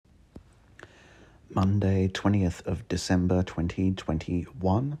Monday, 20th of December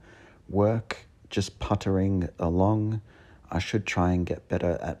 2021. Work just puttering along. I should try and get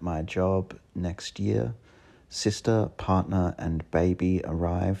better at my job next year. Sister, partner, and baby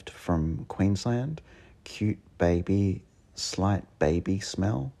arrived from Queensland. Cute baby, slight baby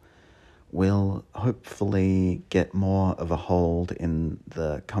smell. Will hopefully get more of a hold in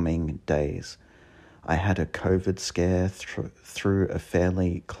the coming days. I had a COVID scare through a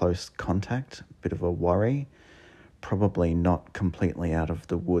fairly close contact, bit of a worry. Probably not completely out of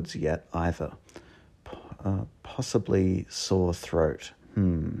the woods yet either. Possibly sore throat.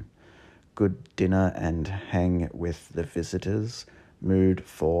 Good dinner and hang with the visitors. Mood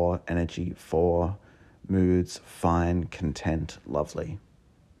 4, energy 4. Moods fine, content, lovely.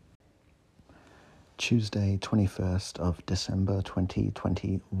 Tuesday, 21st of December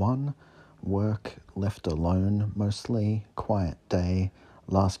 2021. Work left alone mostly. Quiet day.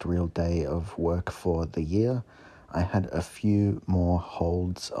 Last real day of work for the year. I had a few more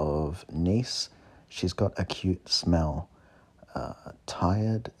holds of niece. She's got a cute smell.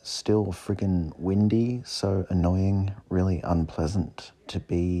 Tired, still friggin' windy, so annoying, really unpleasant to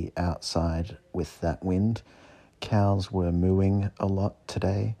be outside with that wind. Cows were mooing a lot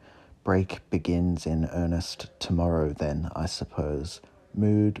today. Break begins in earnest tomorrow then, I suppose.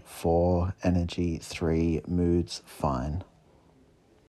 Mood 4, energy 3, moods fine.